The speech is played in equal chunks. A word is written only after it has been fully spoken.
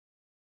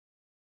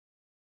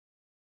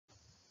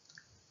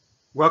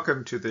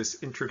Welcome to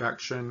this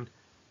introduction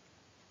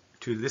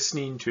to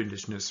Listening to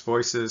Indigenous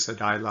Voices, a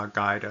dialogue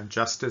guide on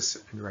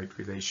justice and right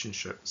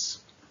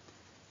relationships.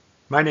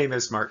 My name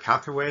is Mark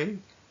Hathaway,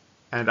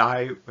 and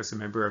I was a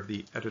member of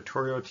the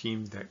editorial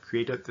team that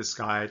created this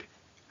guide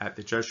at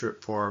the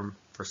Jesuit Forum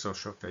for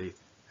Social Faith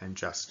and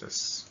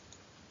Justice.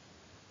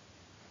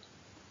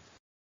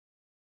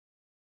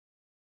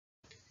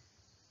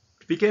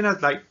 To begin,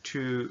 I'd like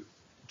to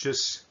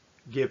just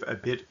give a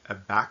bit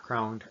of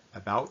background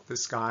about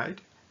this guide.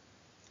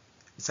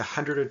 It's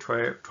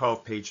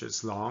 112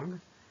 pages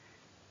long,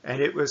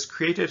 and it was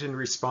created in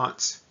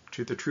response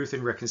to the Truth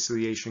and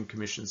Reconciliation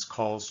Commission's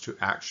calls to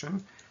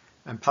action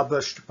and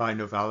published by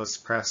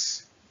Novalis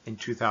Press in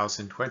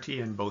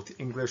 2020 in both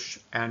English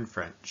and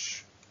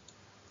French.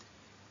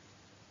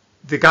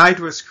 The guide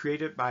was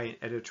created by an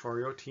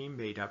editorial team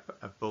made up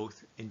of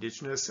both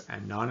Indigenous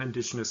and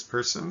non-Indigenous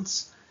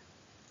persons,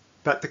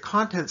 but the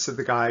contents of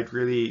the guide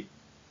really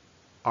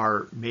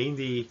are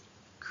mainly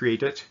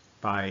created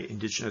by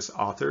Indigenous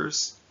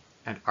authors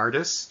and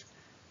artists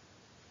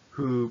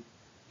who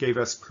gave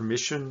us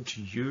permission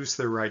to use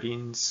their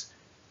writings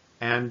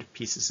and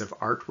pieces of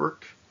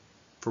artwork,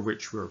 for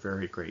which we're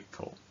very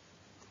grateful.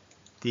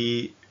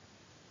 The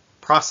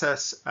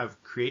process of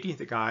creating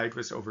the guide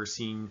was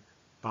overseen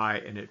by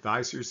an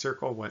advisory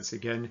circle, once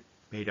again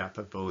made up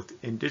of both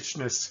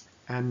Indigenous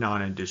and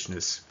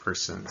non-Indigenous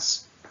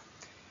persons.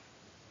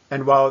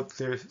 And while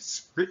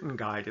this written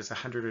guide is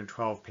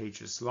 112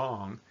 pages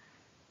long,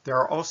 there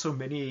are also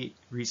many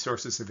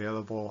resources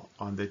available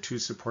on the two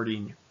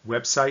supporting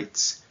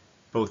websites,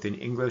 both in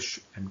English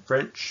and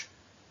French.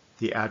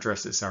 The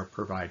addresses are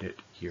provided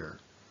here.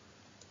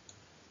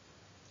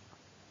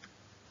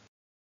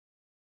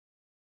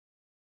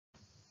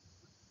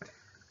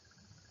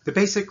 The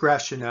basic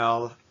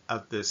rationale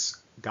of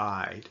this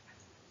guide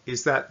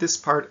is that this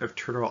part of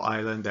Turtle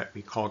Island that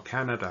we call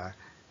Canada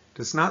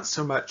does not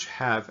so much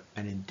have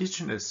an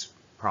Indigenous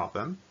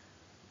problem.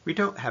 We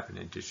don't have an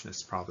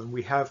Indigenous problem.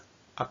 We have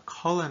a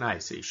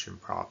colonization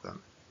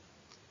problem.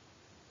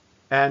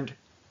 And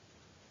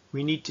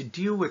we need to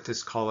deal with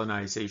this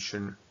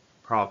colonization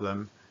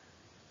problem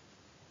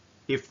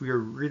if we are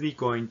really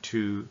going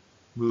to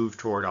move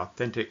toward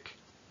authentic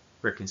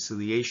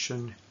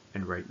reconciliation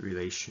and right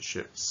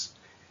relationships.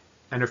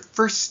 And a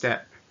first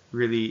step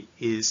really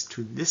is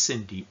to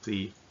listen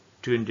deeply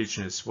to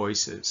Indigenous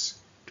voices,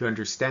 to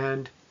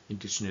understand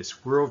Indigenous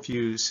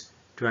worldviews,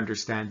 to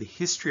understand the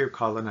history of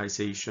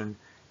colonization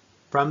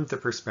from the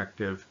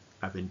perspective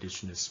of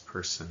Indigenous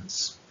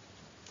persons.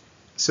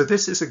 So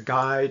this is a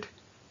guide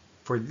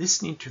for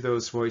listening to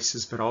those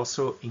voices, but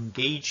also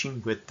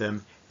engaging with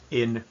them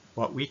in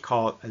what we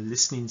call a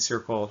listening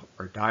circle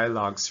or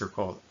dialogue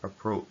circle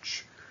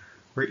approach,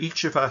 where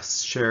each of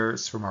us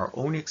shares from our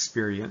own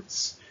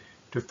experience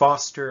to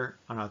foster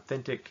an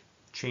authentic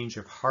change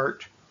of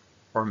heart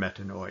or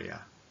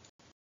metanoia.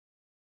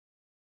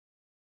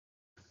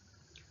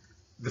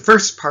 The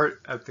first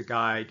part of the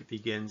guide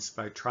begins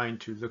by trying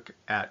to look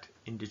at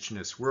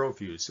Indigenous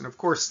worldviews. And of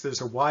course,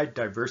 there's a wide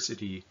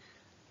diversity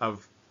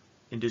of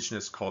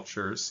Indigenous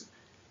cultures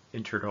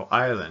in Turtle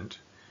Island.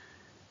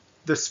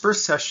 This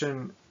first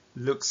session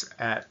looks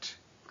at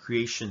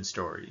creation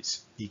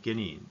stories,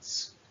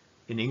 beginnings.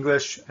 In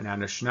English, an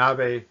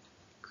Anishinaabe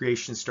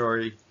creation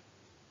story.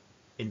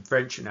 In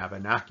French, an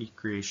Abenaki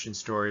creation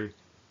story.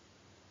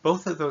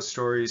 Both of those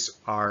stories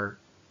are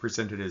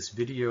presented as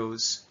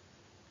videos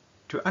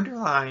to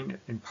underline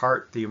in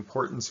part the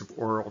importance of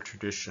oral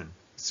tradition.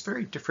 It's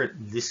very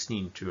different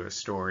listening to a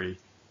story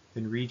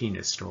than reading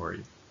a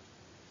story.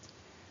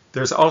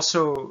 There's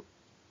also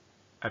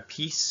a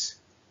piece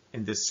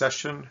in this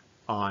session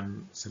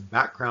on some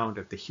background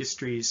of the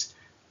histories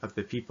of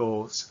the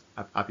peoples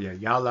of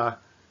Abya,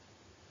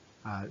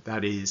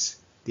 that is,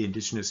 the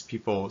Indigenous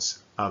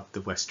peoples of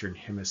the Western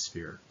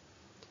Hemisphere.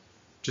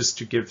 Just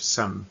to give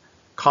some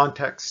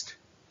context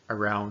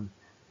around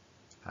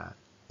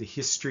the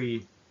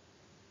history,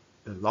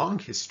 the long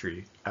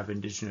history of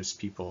Indigenous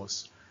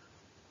peoples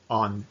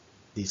on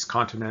these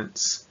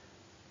continents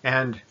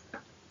and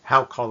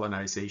how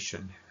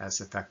colonization has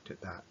affected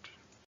that.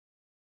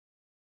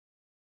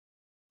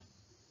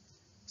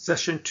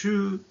 Session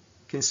 2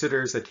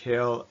 considers a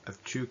tale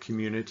of two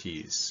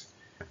communities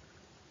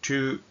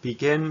to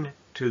begin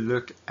to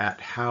look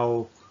at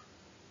how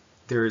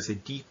there is a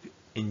deep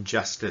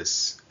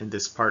injustice in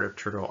this part of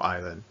Turtle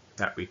Island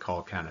that we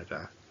call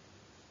Canada.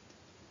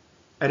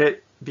 And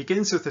it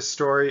begins with the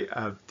story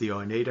of the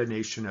Oneida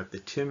Nation of the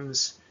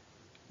Tims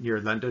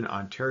near London,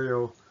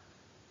 Ontario,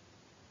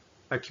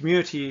 a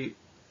community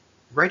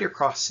right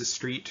across the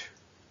street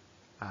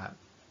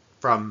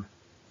from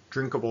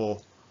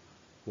drinkable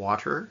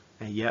water,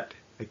 and yet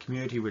a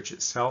community which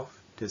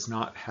itself does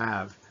not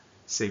have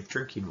safe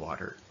drinking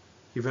water,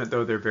 even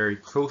though they're very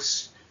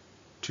close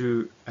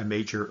to a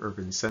major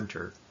urban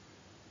center.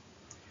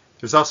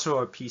 There's also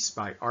a piece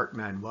by Art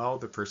Manuel,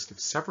 the first of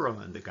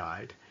several in the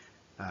guide.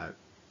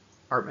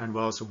 Art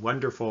Manuel is a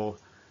wonderful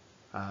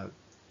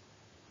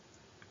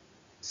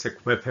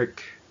Secwepik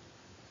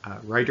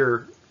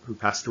writer who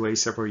passed away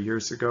several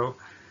years ago.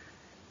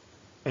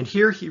 And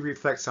here he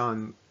reflects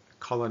on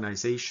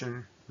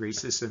colonization,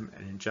 racism,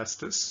 and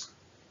injustice.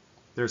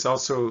 There's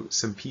also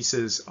some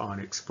pieces on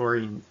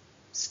exploring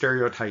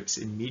stereotypes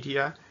in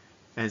media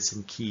and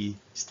some key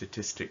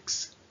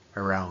statistics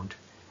around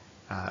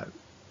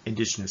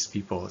Indigenous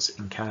peoples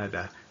in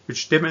Canada,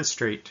 which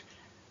demonstrate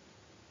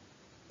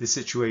the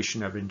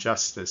situation of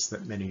injustice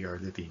that many are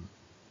living.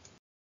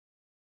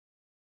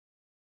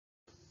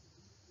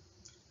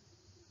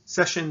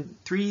 Session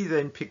 3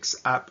 then picks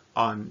up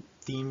on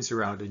themes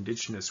around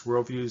Indigenous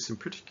worldviews, in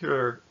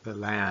particular the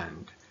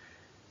land,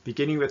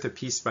 beginning with a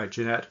piece by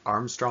Jeanette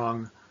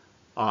Armstrong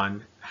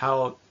on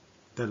how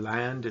the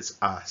land is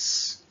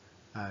us.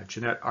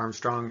 Jeanette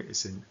Armstrong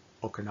is an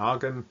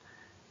Okanagan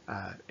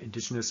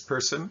Indigenous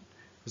person.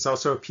 There's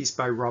also a piece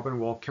by Robin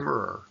Wall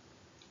Kimmerer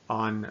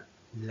on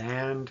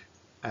land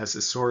as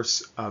a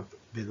source of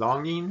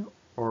belonging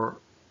or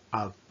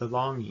of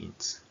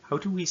belongings. How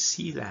do we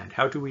see land?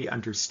 How do we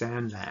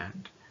understand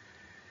land?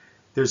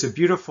 There's a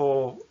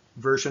beautiful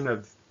version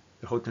of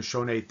the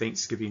Haudenosaunee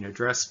Thanksgiving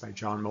Address by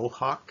John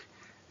Mohawk,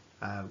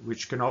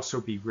 which can also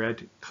be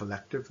read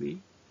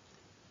collectively,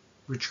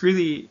 which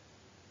really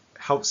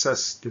helps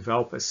us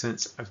develop a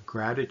sense of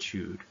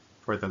gratitude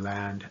for the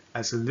land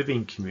as a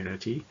living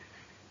community,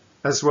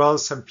 as well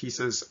as some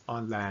pieces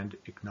on land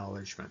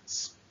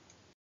acknowledgements.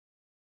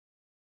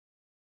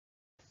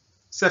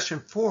 Session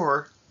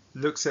 4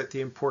 looks at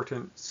the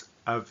importance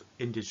of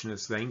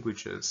Indigenous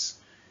languages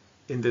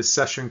in this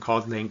session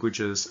called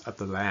Languages of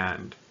the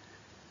Land.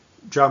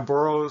 John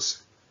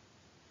Burroughs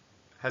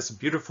has a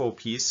beautiful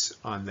piece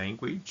on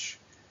language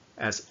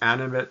as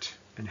animate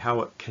and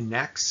how it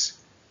connects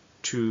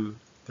to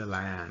the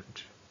land.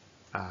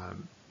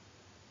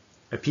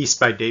 A piece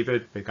by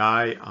David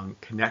Begay on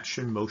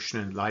connection, motion,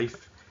 and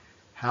life,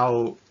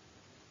 how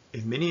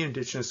in many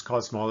Indigenous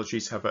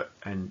cosmologies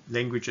and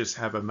languages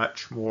have a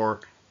much more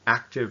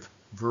active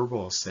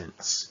verbal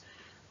sense,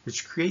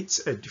 which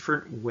creates a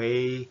different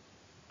way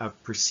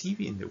of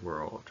perceiving the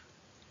world.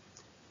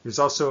 There's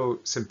also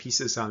some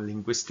pieces on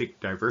linguistic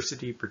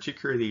diversity,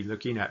 particularly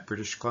looking at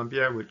British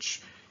Columbia,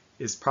 which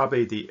is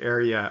probably the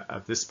area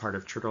of this part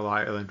of Turtle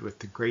Island with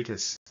the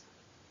greatest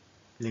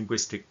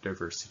linguistic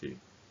diversity.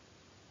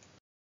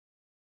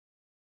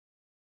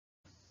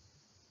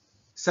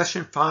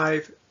 Session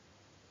 5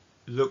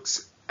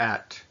 looks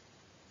at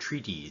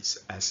treaties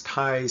as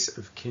ties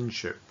of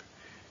kinship.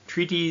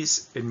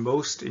 Treaties in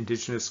most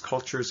Indigenous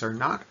cultures are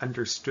not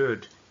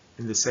understood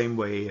in the same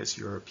way as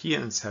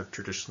Europeans have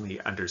traditionally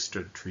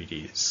understood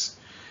treaties.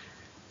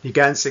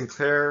 Negan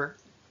Sinclair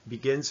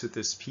begins with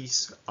this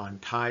piece on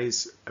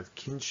ties of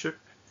kinship,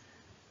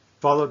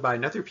 followed by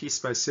another piece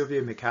by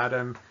Sylvia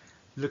McAdam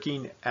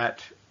looking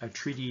at a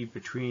treaty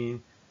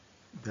between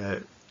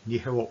the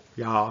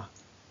Nihiwopya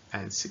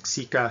and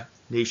Siksika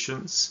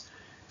nations,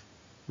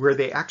 where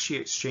they actually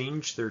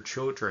exchange their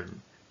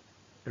children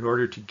in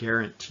order to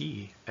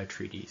guarantee a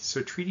treaty.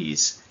 So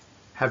treaties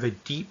have a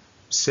deep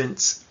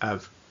sense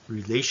of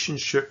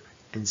relationship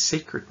and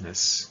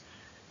sacredness.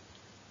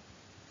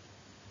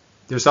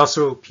 There's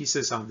also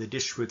pieces on the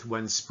dish with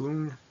one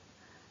spoon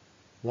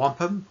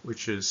wampum,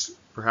 which is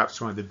perhaps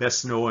one of the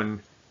best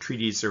known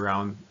treaties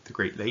around the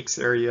Great Lakes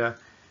area,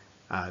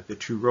 the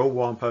two-row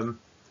wampum,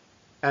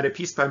 and a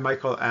piece by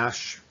Michael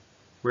Ash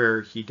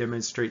where he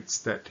demonstrates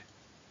that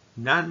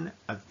none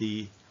of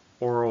the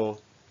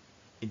oral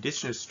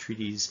Indigenous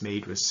treaties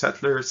made with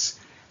settlers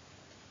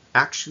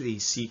actually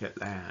ceded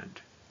land.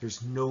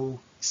 There's no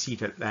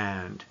ceded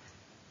land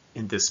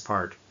in this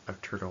part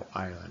of Turtle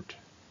Island.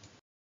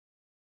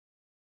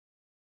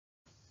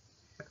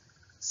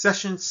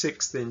 Session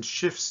 6 then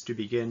shifts to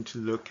begin to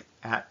look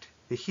at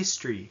the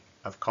history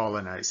of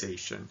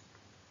colonization.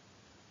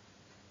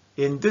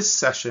 In this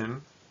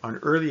session on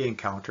early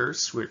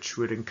encounters, which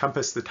would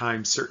encompass the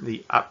time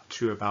certainly up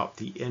to about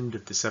the end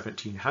of the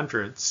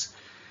 1700s,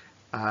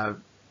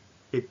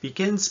 it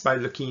begins by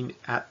looking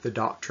at the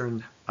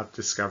doctrine of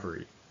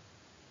discovery,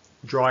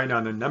 drawing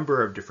on a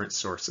number of different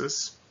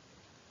sources.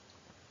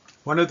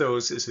 One of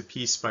those is a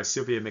piece by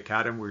Sylvia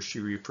McAdam where she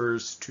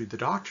refers to the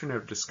doctrine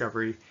of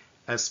discovery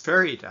as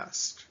fairy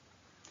dust.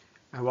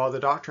 And while the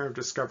doctrine of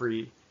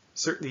discovery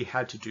certainly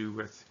had to do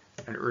with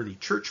an early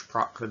church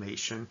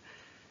proclamation,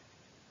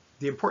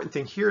 the important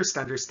thing here is to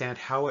understand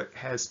how it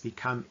has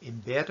become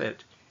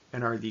embedded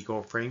in our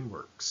legal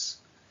frameworks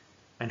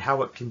and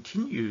how it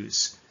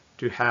continues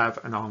to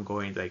have an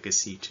ongoing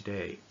legacy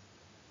today.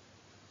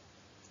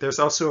 There's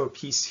also a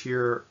piece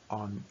here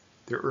on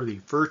the early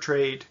fur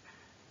trade,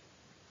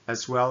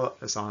 as well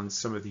as on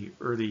some of the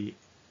early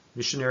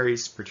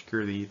missionaries,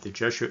 particularly the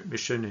Jesuit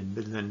mission in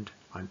Midland,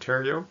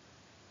 Ontario,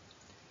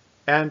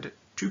 and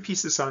two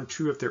pieces on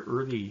two of the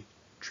early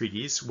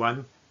treaties,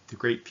 one, the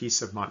Great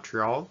Peace of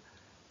Montreal,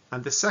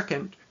 and the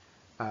second,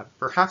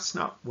 perhaps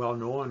not well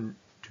known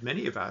to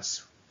many of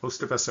us.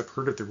 Most of us have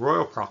heard of the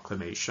Royal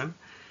Proclamation,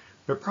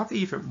 but probably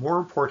even more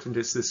important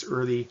is this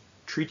early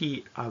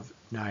Treaty of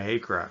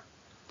Niagara,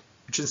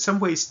 which in some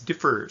ways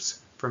differs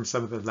from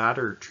some of the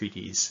latter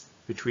treaties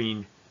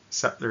between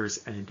settlers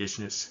and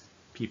Indigenous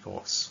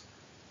peoples.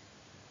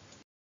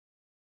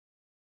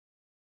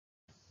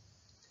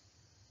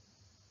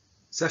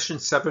 Session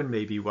 7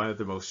 may be one of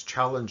the most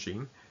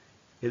challenging.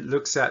 It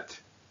looks at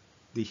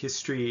the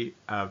history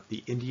of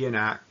the Indian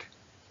Act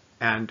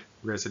and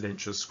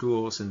residential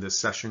schools in this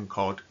session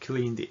called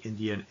Killing the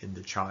Indian in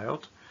the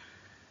Child.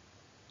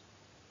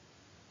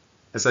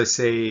 As I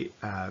say,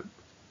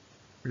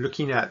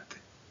 looking at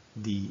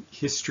the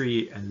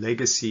history and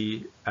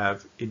legacy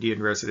of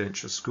Indian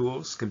residential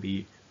schools can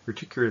be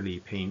particularly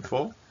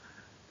painful,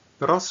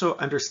 but also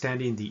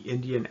understanding the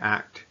Indian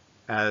Act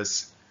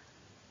as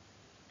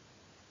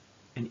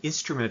an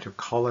instrument of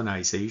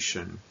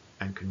colonization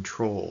and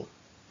control.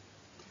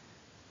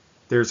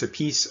 There's a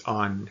piece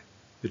on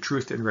the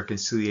Truth and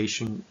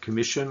Reconciliation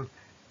Commission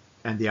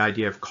and the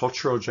idea of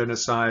cultural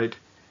genocide,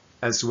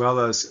 as well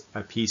as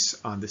a piece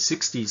on the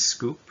 60s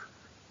scoop,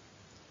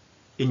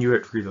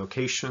 Inuit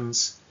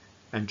relocations,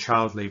 and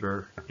child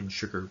labor in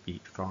sugar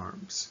beet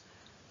farms.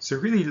 So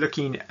really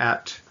looking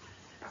at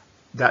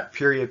that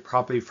period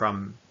probably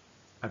from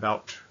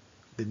about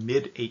the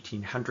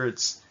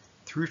mid-1800s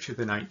through to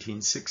the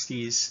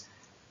 1960s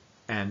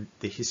and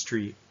the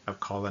history of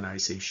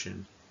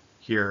colonization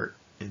here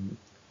in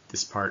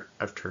this part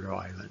of Turtle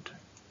Island.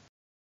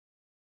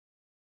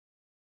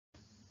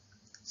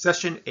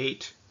 Session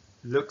 8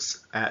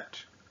 looks at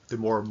the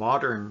more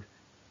modern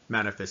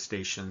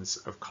manifestations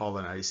of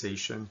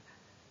colonization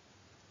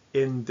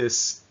in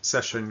this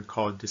session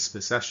called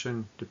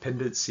Dispossession,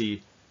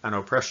 Dependency, and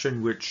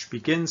Oppression, which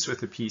begins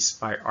with a piece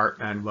by Art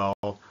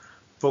Manuel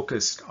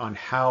focused on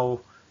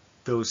how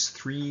those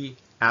three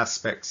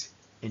aspects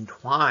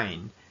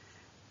entwine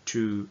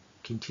to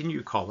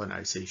continue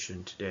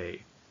colonization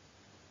today.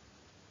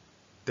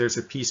 There's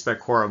a piece by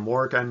Cora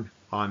Morgan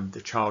on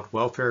the child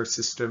welfare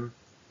system,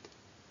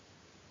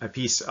 a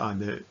piece on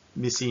the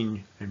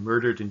Missing and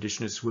Murdered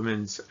Indigenous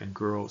Women's and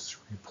Girls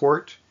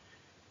Report,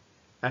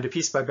 and a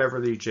piece by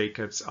Beverly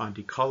Jacobs on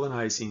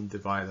decolonizing the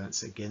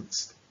violence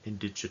against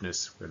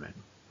Indigenous women.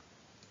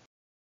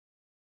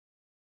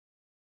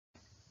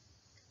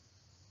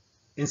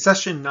 In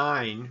session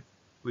 9,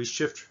 we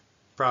shift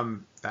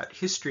from that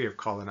history of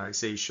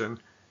colonization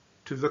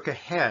to look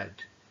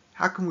ahead.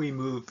 How can we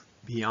move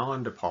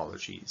beyond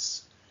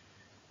apologies?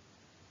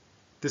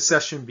 This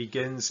session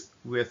begins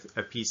with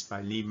a piece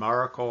by Lee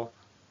Maracle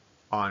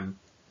on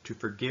to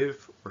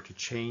forgive or to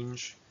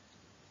change,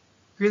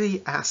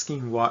 really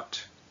asking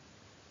what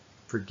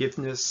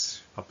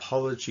forgiveness,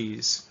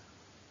 apologies,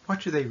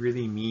 what do they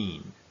really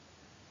mean?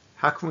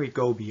 How can we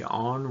go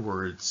beyond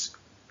words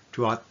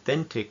to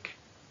authentic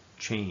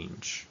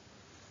change?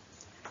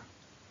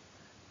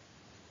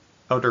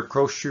 Elder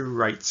Croshu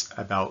writes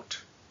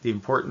about the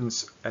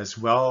importance as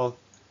well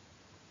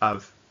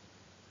of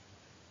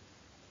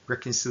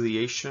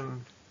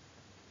reconciliation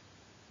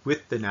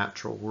with the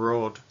natural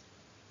world.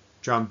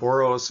 John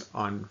Borrows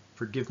on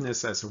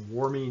forgiveness as a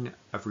warming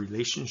of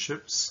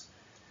relationships.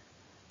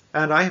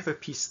 And I have a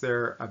piece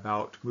there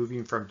about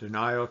moving from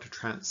denial to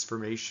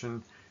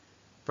transformation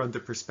from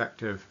the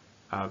perspective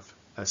of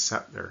a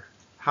settler.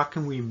 How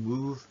can we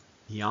move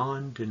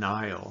beyond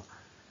denial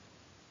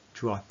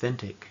to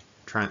authentic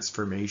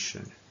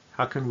transformation?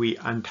 How can we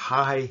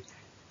untie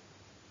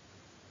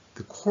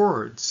the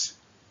cords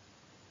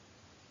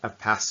of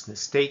past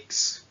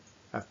mistakes,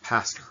 of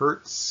past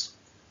hurts,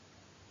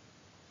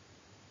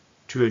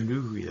 to a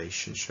new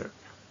relationship,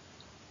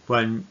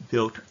 one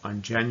built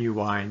on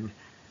genuine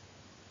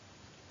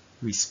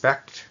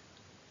respect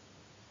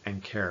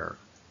and care.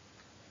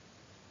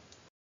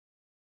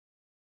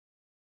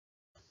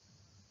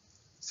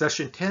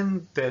 Session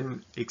 10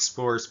 then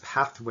explores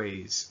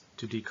pathways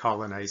to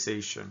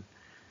decolonization,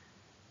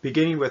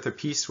 beginning with a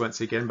piece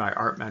once again by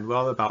Art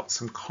Manuel about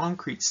some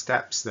concrete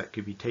steps that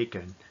could be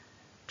taken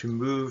to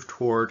move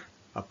toward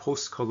a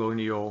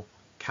post-colonial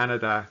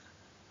Canada,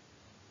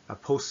 a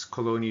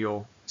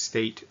post-colonial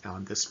state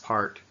on this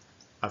part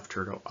of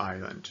Turtle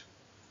Island.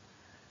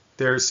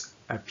 There's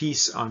a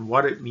piece on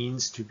what it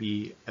means to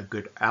be a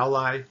good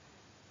ally,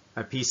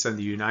 a piece on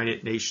the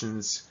United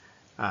Nations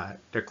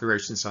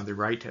Declarations on the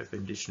Right of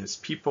Indigenous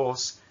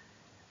Peoples,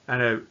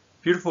 and a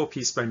beautiful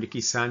piece by Nikki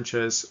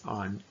Sanchez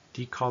on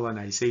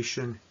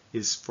decolonization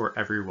is for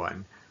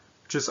everyone,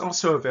 which is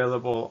also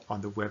available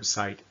on the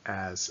website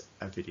as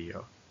a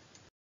video.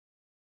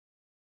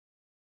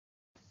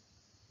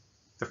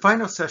 The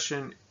final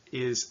session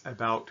is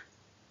about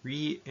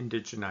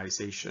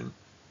re-indigenization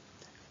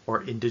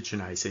or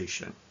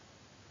indigenization.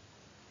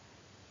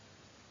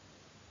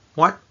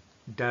 What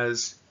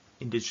does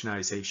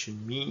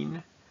indigenization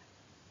mean?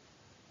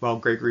 Well,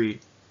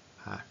 Gregory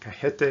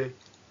Cajete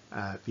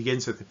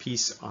begins with a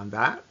piece on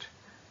that.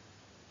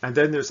 And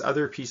then there's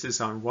other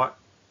pieces on what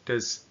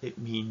does it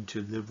mean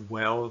to live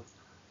well.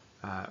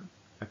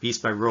 A piece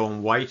by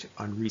Rowan White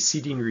on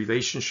reseeding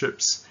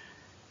relationships.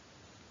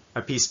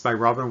 A piece by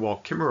Robin Wall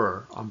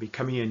Kimmerer on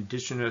becoming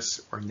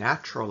indigenous or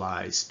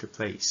naturalized to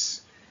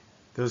place.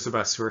 Those of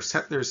us who are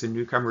settlers and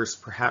newcomers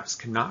perhaps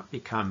cannot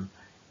become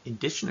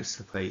indigenous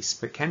to place,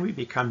 but can we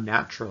become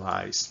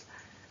naturalized,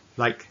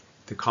 like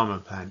the common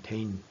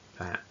plantain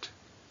plant.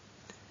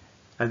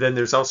 And then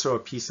there's also a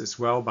piece as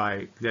well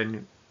by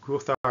Glenn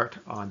Coulthard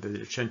on the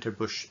Jacinta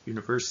Bush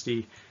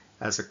University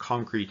as a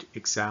concrete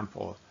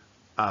example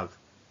of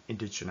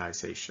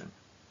indigenization.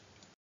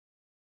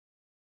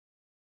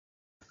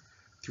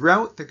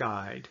 Throughout the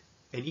guide,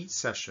 in each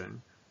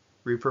session,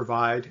 we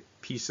provide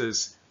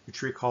pieces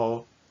which we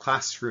call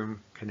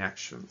classroom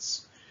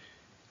connections.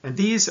 And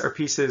these are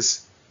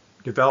pieces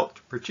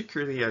developed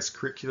particularly as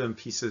curriculum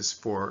pieces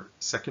for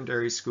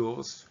secondary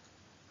schools,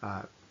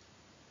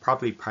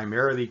 probably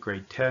primarily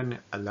grade 10,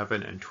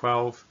 11, and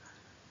 12.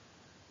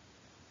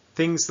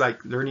 Things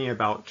like learning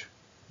about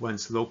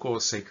one's local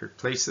sacred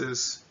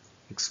places,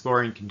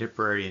 exploring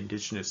contemporary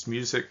Indigenous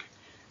music.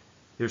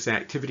 There's an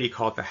activity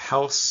called the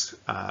House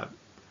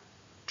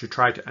to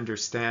try to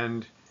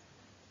understand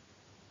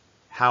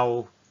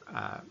how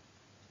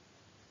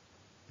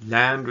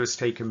land was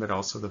taken, but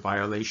also the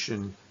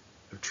violation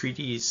of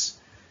treaties,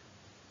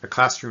 a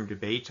classroom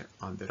debate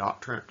on the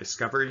doctrine of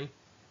discovery,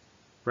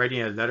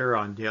 writing a letter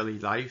on daily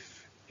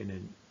life in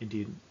an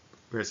Indian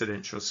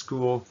residential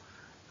school,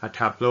 a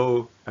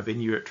tableau of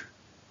Inuit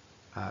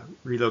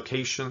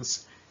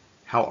relocations,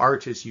 how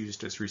art is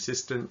used as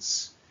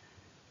resistance,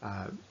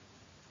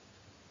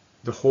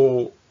 the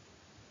whole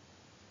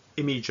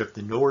image of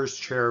the knower's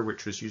chair,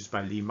 which was used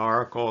by Lee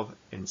Maracle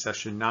in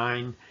session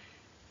 9,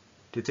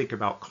 to think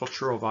about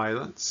cultural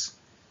violence,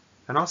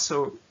 and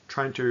also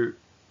trying to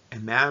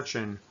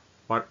imagine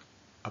what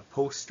a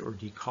post or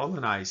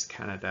decolonized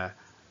Canada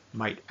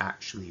might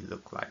actually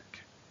look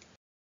like.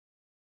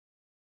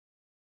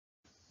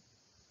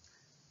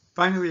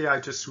 Finally, I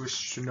just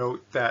wish to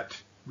note that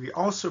we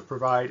also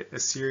provide a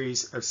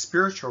series of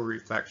spiritual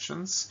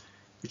reflections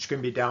which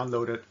can be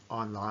downloaded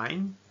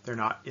online. They're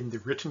not in the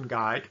written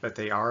guide, but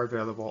they are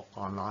available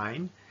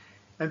online.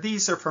 And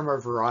these are from a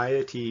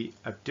variety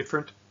of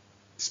different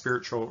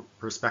spiritual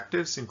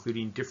perspectives,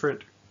 including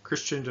different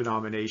Christian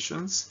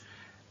denominations,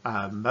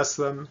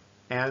 Muslim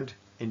and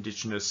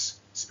Indigenous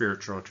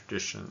spiritual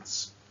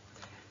traditions.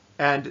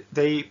 And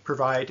they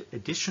provide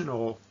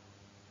additional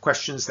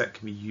questions that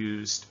can be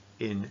used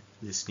in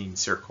listening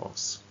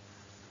circles.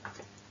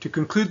 To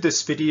conclude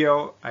this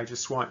video, I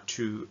just want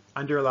to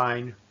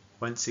underline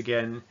once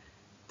again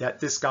that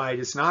this guide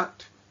is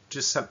not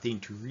just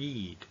something to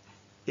read,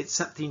 it's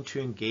something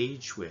to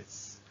engage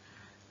with.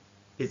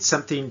 It's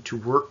something to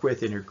work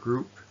with in a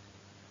group,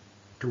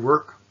 to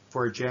work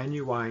for a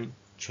genuine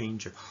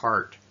change of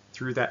heart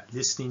through that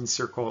listening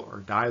circle or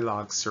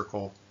dialogue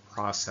circle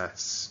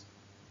process.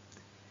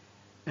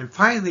 And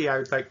finally, I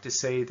would like to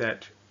say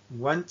that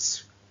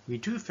once we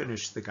do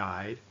finish the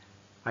guide,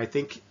 I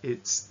think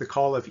it's the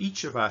call of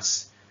each of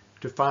us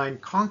to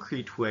find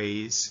concrete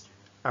ways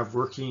of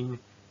working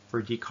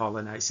for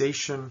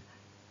decolonization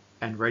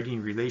and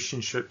writing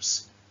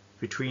relationships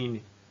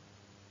between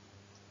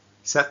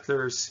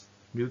settlers,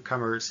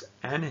 newcomers,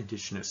 and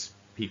Indigenous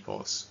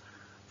peoples.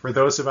 For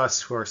those of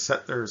us who are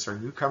settlers or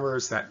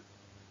newcomers, that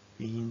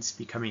means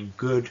becoming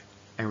good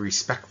and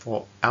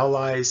respectful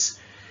allies.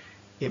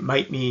 It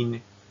might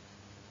mean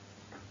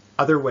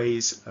other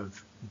ways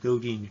of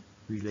building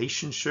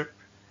relationship,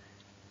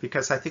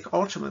 because I think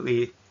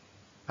ultimately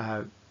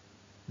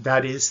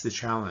that is the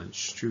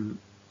challenge, to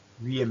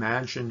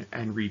reimagine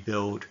and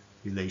rebuild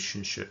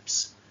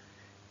relationships.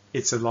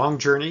 It's a long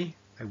journey.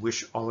 I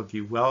wish all of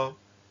you well,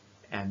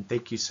 and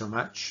thank you so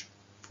much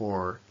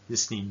for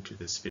listening to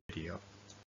this video.